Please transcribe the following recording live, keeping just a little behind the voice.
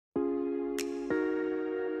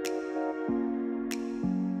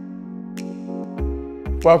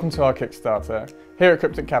Welcome to our Kickstarter. Here at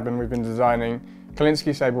Cryptic Cabin we've been designing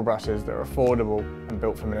Kolinsky Sable brushes that are affordable and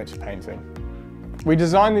built for miniature painting. We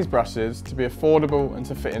designed these brushes to be affordable and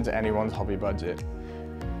to fit into anyone's hobby budget.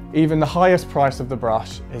 Even the highest price of the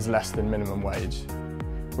brush is less than minimum wage.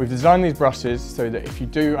 We've designed these brushes so that if you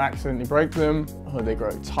do accidentally break them, or they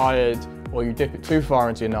grow tired, or you dip it too far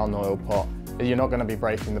into your Nile oil pot, you're not going to be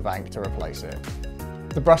breaking the bank to replace it.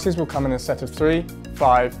 The brushes will come in a set of 3,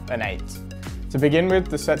 5 and 8. To begin with,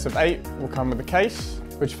 the sets of 8 will come with a case,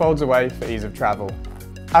 which folds away for ease of travel.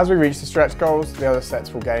 As we reach the stretch goals, the other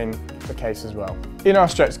sets will gain the case as well. In our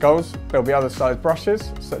stretch goals, there'll be other sized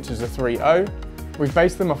brushes, such as a 3.0. We've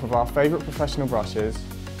based them off of our favourite professional brushes,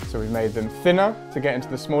 so we've made them thinner to get into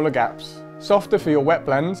the smaller gaps, softer for your wet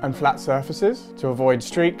blends and flat surfaces to avoid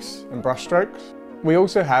streaks and brush strokes. We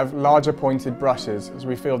also have larger pointed brushes as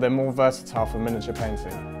we feel they're more versatile for miniature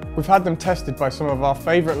painting. We've had them tested by some of our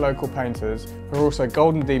favourite local painters who are also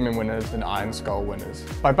Golden Demon winners and Iron Skull winners.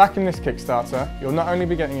 By backing this Kickstarter, you'll not only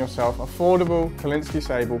be getting yourself affordable Kolinsky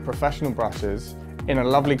Sable professional brushes in a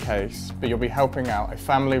lovely case, but you'll be helping out a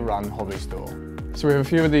family-run hobby store. So we have a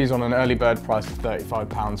few of these on an early bird price of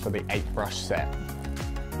 £35 for the 8 brush set.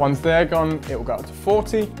 Once they're gone, it will go up to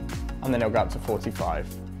 40 and then it'll go up to 45.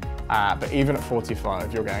 But even at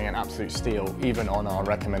 45, you're getting an absolute steal, even on our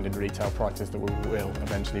recommended retail prices that we will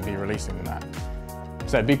eventually be releasing them at.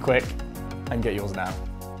 So be quick and get yours now.